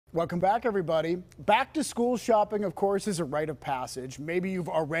Welcome back, everybody. Back to school shopping, of course, is a rite of passage. Maybe you've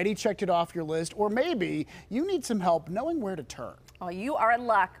already checked it off your list, or maybe you need some help knowing where to turn. Well, you are in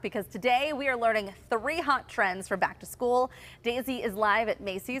luck because today we are learning 3 hot trends for back to school. Daisy is live at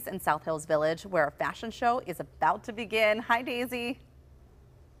Macy's in South Hills Village, where a fashion show is about to begin. Hi, Daisy.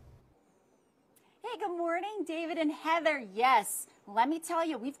 Hey, good morning, David and Heather. Yes, let me tell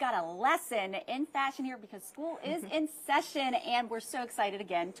you, we've got a lesson in fashion here because school is in session, and we're so excited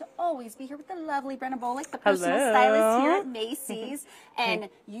again to always be here with the lovely Brenna Bolick, the personal stylist here at Macy's. And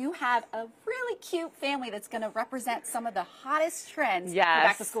you have a really cute family that's going to represent some of the hottest trends for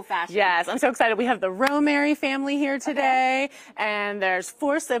back to school fashion. Yes, I'm so excited. We have the Romary family here today, and the's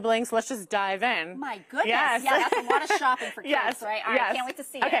 4 siblings. So let's just dive in. My goodness. Yes. Yeah, that's a lot of shopping for kids, right? All right, yes. Can't wait to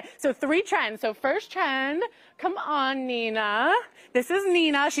see Okay, it. so 3 trends. So first trend, come on, Nina. This is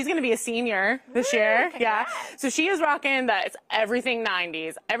Nina. She's going to be a senior this year. Congrats. Yeah. So she is rocking that. It's everything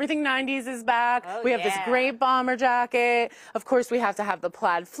 90s. Everything 90s is back. We have this great bomber jacket. Of course, we have to have the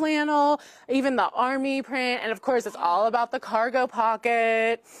plaid flannel, even the army print. And of course, it's all about the cargo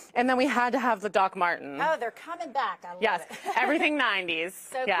pocket. And then we had to have the Doc Marten. Oh, they're coming back. I love it. Everything 90s.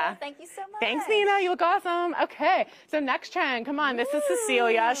 So cool. Thank you so much. Thanks, Nina. You look awesome. Okay. So next trend. Come on. This is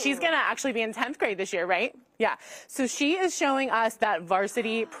Cecilia. She's going to actually be in 10th grade this year, right? Yeah. So she is showing us that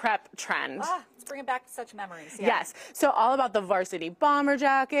varsity prep trend. It's bringing back such memories. Yeah. Yes. So all about the varsity bomber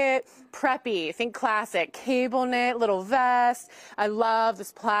jacket, preppy, think classic, cable knit, little vest. I love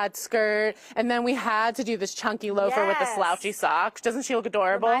this plaid skirt. And then we had to do this chunky loafer with the slouchy socks. Doesn't she look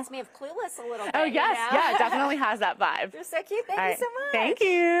adorable? Reminds me of Clueless a little bit. Oh, yes. You know? Yeah, it definitely has that vibe. You're so cute. Thank you so much. Thank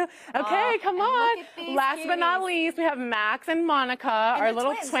you. Okay, come on. Look at these Last but not cuties. least, we have Max and Monica, our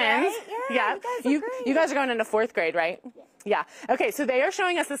little twins. Right? Yeah, You guys are going into 4th grade, right? Yeah. Okay, so they are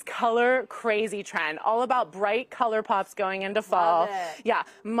showing us this color crazy trend, all about bright color pops going into fall. Love it. Yeah,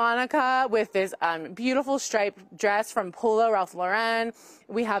 Monica with this beautiful striped dress from Polo Ralph Lauren.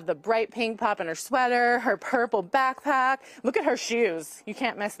 We have the bright pink pop in her sweater, her purple backpack. Look at her shoes. You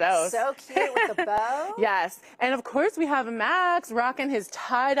can't miss those. So cute with the bow. Yes. And of course we have Max rocking his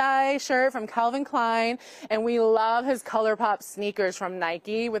tie-dye shirt from Calvin Klein. And we love his ColourPop sneakers from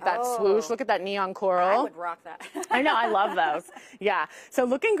Nike with that swoosh. Look at that neon coral. I would rock that. I know. I love those. Yeah. So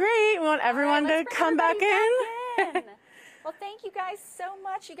looking great. We want everyone to come back in. Well, thank you guys so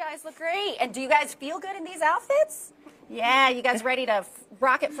much. You guys look great. And do you guys feel good in these outfits? Yeah, you guys ready to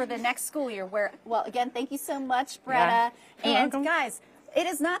rock it for the next school year? Well, again, thank you so much, Brenna. And guys, it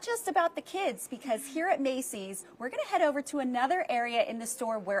is not just about the kids, because here at Macy's, we're going to head over to another area in the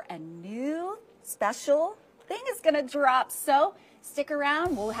store where a new special thing is going to drop. So stick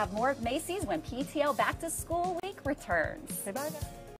around. We'll have more of Macy's when PTL Back to School Week returns. Bye-bye.